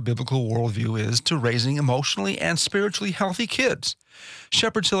adopting a biblical worldview is to raising emotionally and spiritually healthy kids.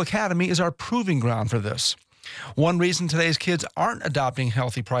 Shepherd's Hill Academy is our proving ground for this. One reason today's kids aren't adopting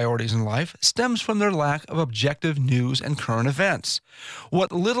healthy priorities in life stems from their lack of objective news and current events.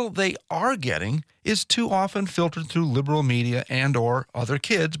 What little they are getting is too often filtered through liberal media and or other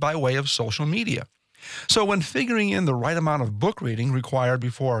kids by way of social media. So when figuring in the right amount of book reading required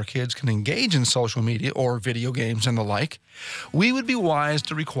before our kids can engage in social media or video games and the like, we would be wise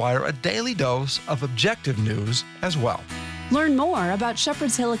to require a daily dose of objective news as well. Learn more about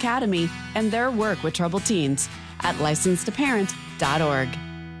Shepherd's Hill Academy and their work with troubled teens at licensedtoparent.org.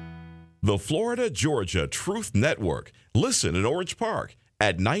 The Florida-Georgia Truth Network. Listen in Orange Park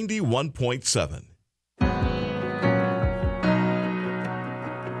at 91.7.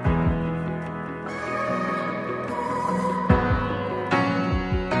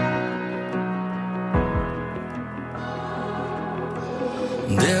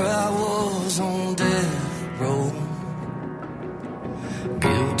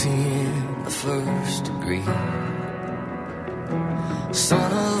 degree.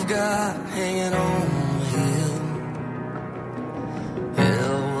 Son of God hanging on a hill.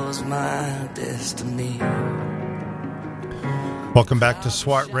 Hell was my destiny. Welcome back to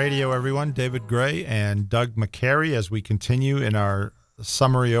SWAT Radio, everyone. David Gray and Doug McCary as we continue in our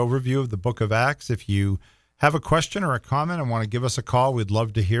summary overview of the book of Acts. If you have a question or a comment and want to give us a call, we'd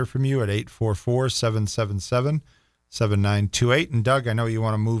love to hear from you at 844-777-7928. And Doug, I know you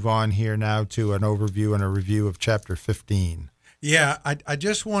want to move on here now to an overview and a review of chapter 15. Yeah, I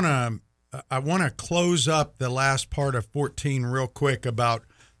just want to close up the last part of 14 real quick about,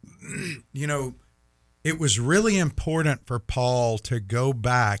 it was really important for Paul to go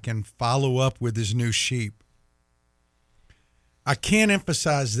back and follow up with his new sheep. I can't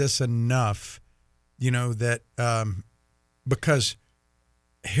emphasize this enough, that because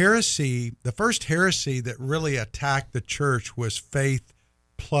heresy, the first heresy that really attacked the church was faith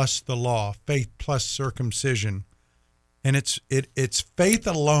plus the law, faith plus circumcision. And it's faith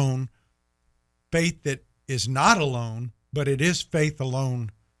alone, faith that is not alone, but it is faith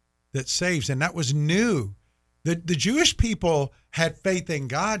alone that saves. And that was new. The Jewish people had faith in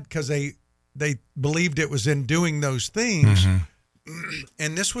God because they believed it was in doing those things. Mm-hmm.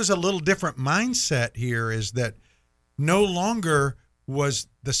 And this was a little different mindset here, is that no longer was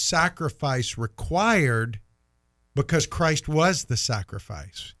the sacrifice required because Christ was the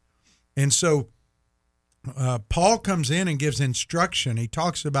sacrifice. And so Paul comes in and gives instruction. He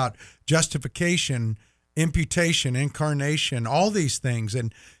talks about justification, imputation, incarnation, all these things.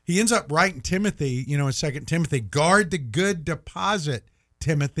 And he ends up writing Timothy, in 2 Timothy, guard the good deposit,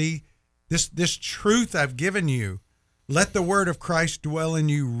 Timothy, this truth I've given you. Let the word of Christ dwell in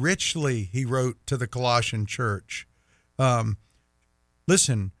you richly, he wrote to the Colossian church.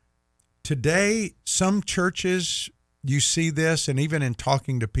 Listen, today, some churches, you see this, and even in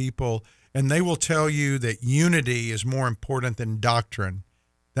talking to people, and they will tell you that unity is more important than doctrine.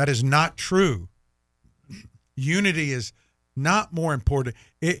 That is not true. Unity is not more important.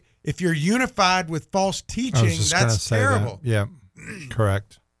 If you're unified with false teaching, that's terrible. That. Yeah,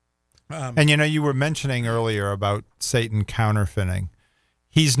 correct. And you were mentioning earlier about Satan counterfeiting.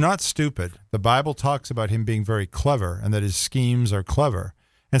 He's not stupid. The Bible talks about him being very clever and that his schemes are clever.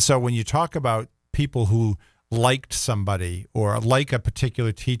 And so when you talk about people who liked somebody or like a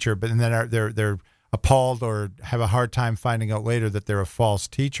particular teacher, but then they're appalled or have a hard time finding out later that they're a false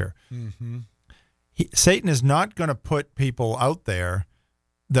teacher. Mm-hmm. Satan is not going to put people out there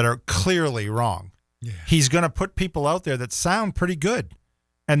that are clearly wrong. Yeah. He's going to put people out there that sound pretty good.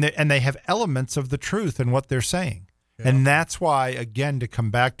 And they have elements of the truth in what they're saying. Yeah. And that's why, again, to come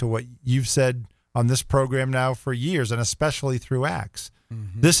back to what you've said on this program now for years, and especially through Acts,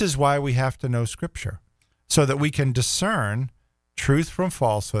 this is why we have to know Scripture, so that we can discern truth from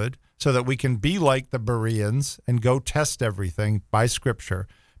falsehood, so that we can be like the Bereans and go test everything by Scripture,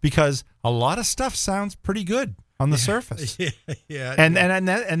 because a lot of stuff sounds pretty good on the surface. And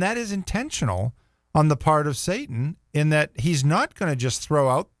that is intentional on the part of Satan, in that he's not going to just throw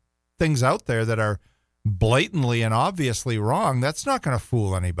out things out there that are blatantly and obviously wrong. That's not going to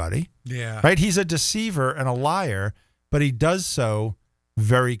fool anybody. Yeah. Right? He's a deceiver and a liar, but he does so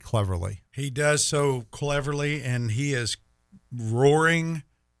very cleverly. He does so cleverly, and he is roaring,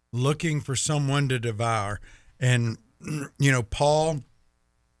 looking for someone to devour. And, Paul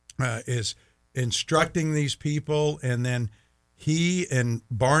is instructing these people, and then he and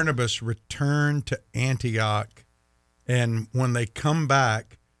Barnabas returned to Antioch, and when they come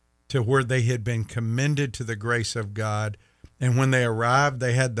back to where they had been commended to the grace of God, and when they arrived,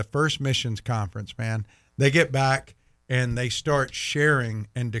 they had the first missions conference, man. They get back, and they start sharing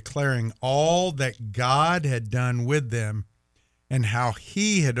and declaring all that God had done with them and how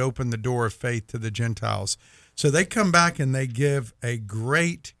he had opened the door of faith to the Gentiles. So they come back, and they give a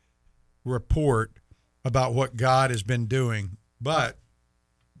great report about what God has been doing. But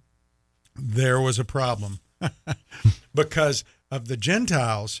there was a problem because of the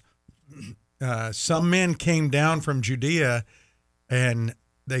Gentiles. Some men came down from Judea, and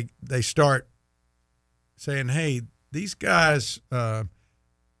they start saying, "Hey, these guys aren't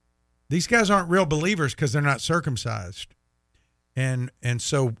real believers because they're not circumcised." And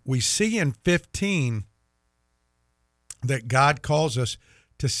so we see in 15 that God calls us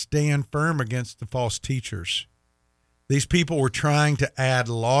to stand firm against the false teachers. These people were trying to add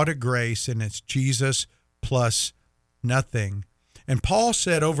law to grace, and it's Jesus plus nothing. And Paul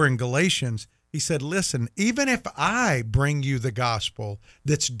said over in Galatians, he said, listen, even if I bring you the gospel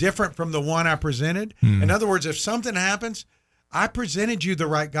that's different from the one I presented, in other words, if something happens, I presented you the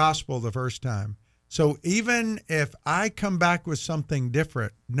right gospel the first time. So even if I come back with something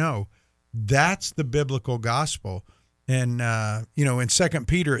different, no, That's the biblical gospel. And, in 2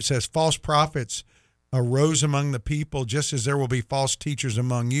 Peter, it says, false prophets arose among the people, just as there will be false teachers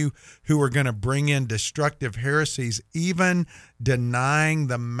among you who are going to bring in destructive heresies, even denying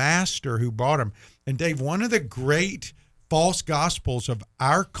the master who bought them. And Dave, one of the great false gospels of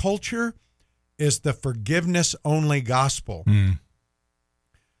our culture is the forgiveness-only gospel.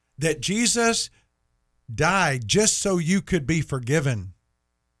 That Jesus died just so you could be forgiven.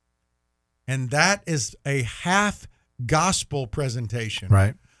 And that is a half gospel presentation.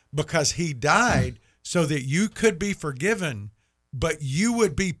 Right. Because he died so that you could be forgiven, but you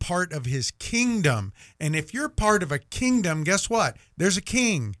would be part of his kingdom. And if you're part of a kingdom, guess what? There's a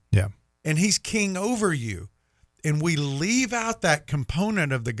king. Yeah. And he's king over you. And we leave out that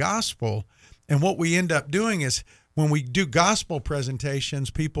component of the gospel. And what we end up doing is when we do gospel presentations,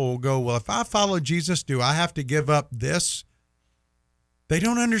 people will go, well, if I follow Jesus, do I have to give up this? They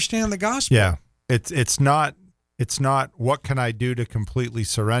don't understand the gospel. Yeah. It's not what can I do to completely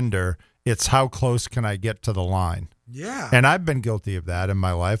surrender? It's how close can I get to the line? Yeah. And I've been guilty of that in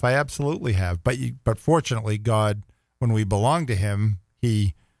my life. I absolutely have. But fortunately, God, when we belong to him,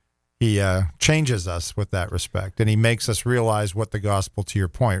 he changes us with that respect, and he makes us realize what the gospel, to your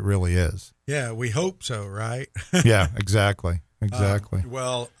point, really is. Yeah, we hope so, right? Yeah, exactly.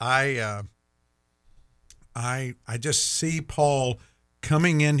 Well, I just see Paul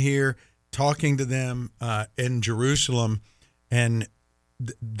coming in here, talking to them in Jerusalem, and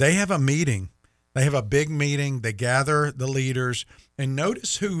they have a meeting. They have a big meeting. They gather the leaders, and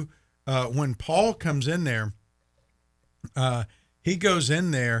notice who, when Paul comes in there, he goes in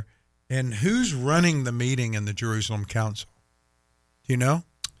there, and who's running the meeting in the Jerusalem council? Do you know?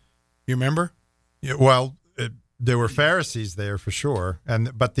 You remember? Yeah, well, there were Pharisees there for sure,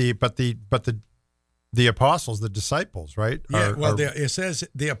 but the apostles, the disciples, right? It says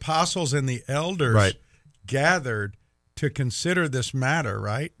the apostles and the elders gathered to consider this matter,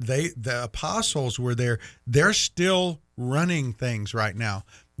 right? The apostles were there. They're still running things right now.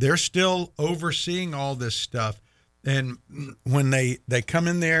 They're still overseeing all this stuff. And when they come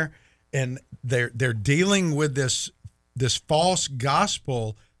in there and they're dealing with this false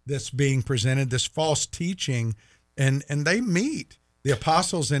gospel that's being presented, this false teaching, and they meet the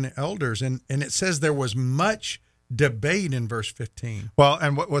apostles and elders, and it says there was much debate in verse 15. Well,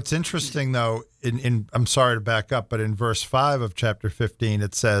 and what's interesting, though, in I'm sorry to back up, but in verse 5 of chapter 15,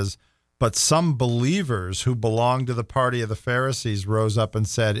 it says, but some believers who belonged to the party of the Pharisees rose up and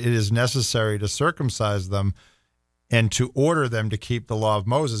said, it is necessary to circumcise them and to order them to keep the law of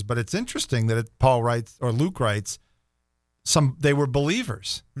Moses. But it's interesting that Paul writes, or Luke writes, they were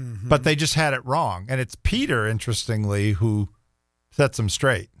believers, but they just had it wrong. And it's Peter, interestingly, who sets them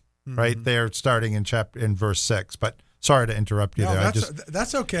straight. Right there, starting in verse 6. But sorry to interrupt you there.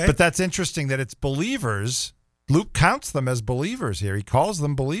 That's okay. But that's interesting that it's believers. Luke counts them as believers here. He calls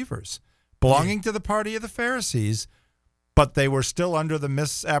them believers, belonging to the party of the Pharisees, but they were still under the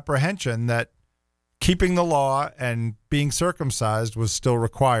misapprehension that keeping the law and being circumcised was still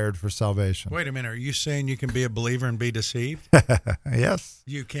required for salvation. Wait a minute. Are you saying you can be a believer and be deceived? Yes.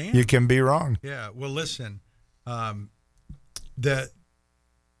 You can? You can be wrong. Yeah. Well, listen,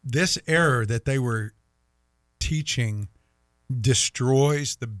 this error that they were teaching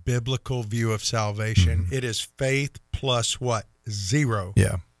destroys the biblical view of salvation. It is faith plus what? Zero.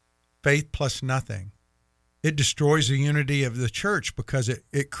 Yeah. Faith plus nothing. It destroys the unity of the church because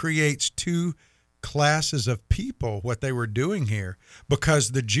it creates two classes of people, what they were doing here. Because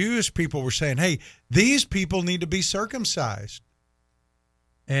the Jewish people were saying, hey, these people need to be circumcised.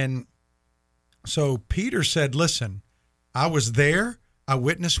 And so Peter said, listen, I was there. I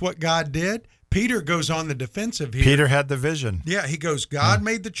witnessed what God did. Peter goes on the defensive here. Peter had the vision. Yeah, he goes, God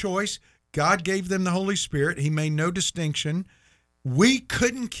made the choice. God gave them the Holy Spirit. He made no distinction. We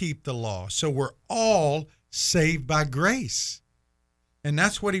couldn't keep the law, so we're all saved by grace. And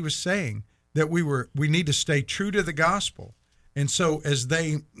that's what he was saying, that we need to stay true to the gospel. And so as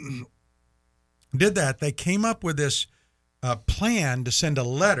they did that, they came up with this plan to send a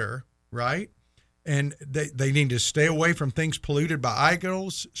letter, right? And they need to stay away from things polluted by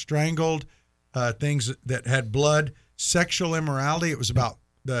idols, strangled, things that had blood, sexual immorality. It was about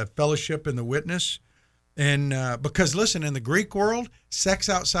the fellowship and the witness. And because, listen, in the Greek world, sex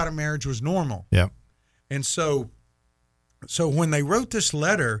outside of marriage was normal. Yeah. And so when they wrote this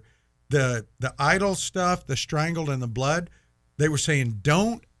letter, the idol stuff, the strangled and the blood, they were saying,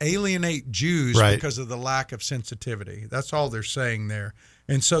 don't alienate Jews because of the lack of sensitivity. That's all they're saying there.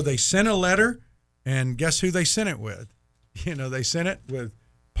 And so they sent a letter. And guess who they sent it with? They sent it with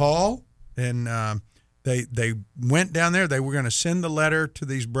Paul, and they went down there. They were going to send the letter to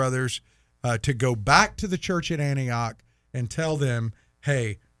these brothers to go back to the church at Antioch and tell them,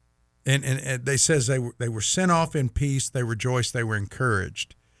 hey, and they says they were sent off in peace, they rejoiced, they were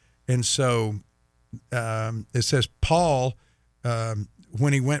encouraged. And so it says Paul,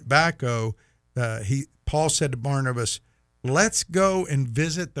 when he went back, Paul said to Barnabas, let's go and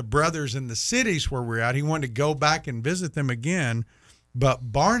visit the brothers in the cities where we're at. He wanted to go back and visit them again,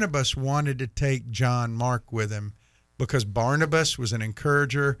 but Barnabas wanted to take John Mark with him because Barnabas was an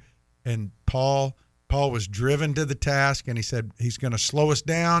encourager, and Paul was driven to the task, and he said he's going to slow us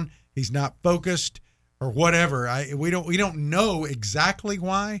down. He's not focused or whatever. We don't know exactly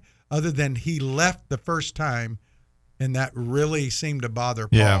why, other than he left the first time, and that really seemed to bother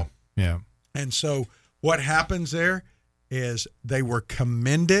Paul. Yeah. And so what happens there is they were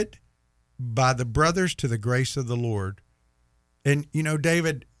commended by the brothers to the grace of the Lord. And,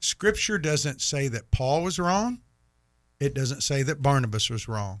 David, Scripture doesn't say that Paul was wrong. It doesn't say that Barnabas was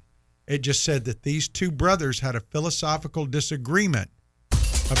wrong. It just said that these two brothers had a philosophical disagreement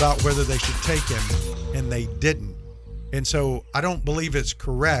about whether they should take him, and they didn't. And so I don't believe it's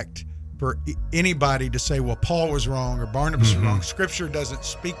correct for anybody to say, well, Paul was wrong or Barnabas was wrong. Scripture doesn't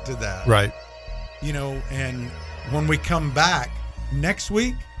speak to that. Right. And when we come back next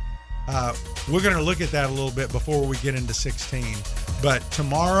week, we're going to look at that a little bit before we get into 16. But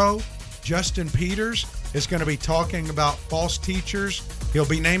tomorrow, Justin Peters is going to be talking about false teachers. He'll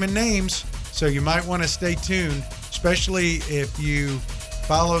be naming names, so you might want to stay tuned, especially if you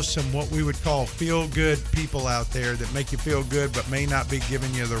follow some what we would call feel-good people out there that make you feel good but may not be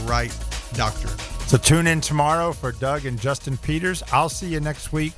giving you the right doctrine. So tune in tomorrow for Doug and Justin Peters. I'll see you next week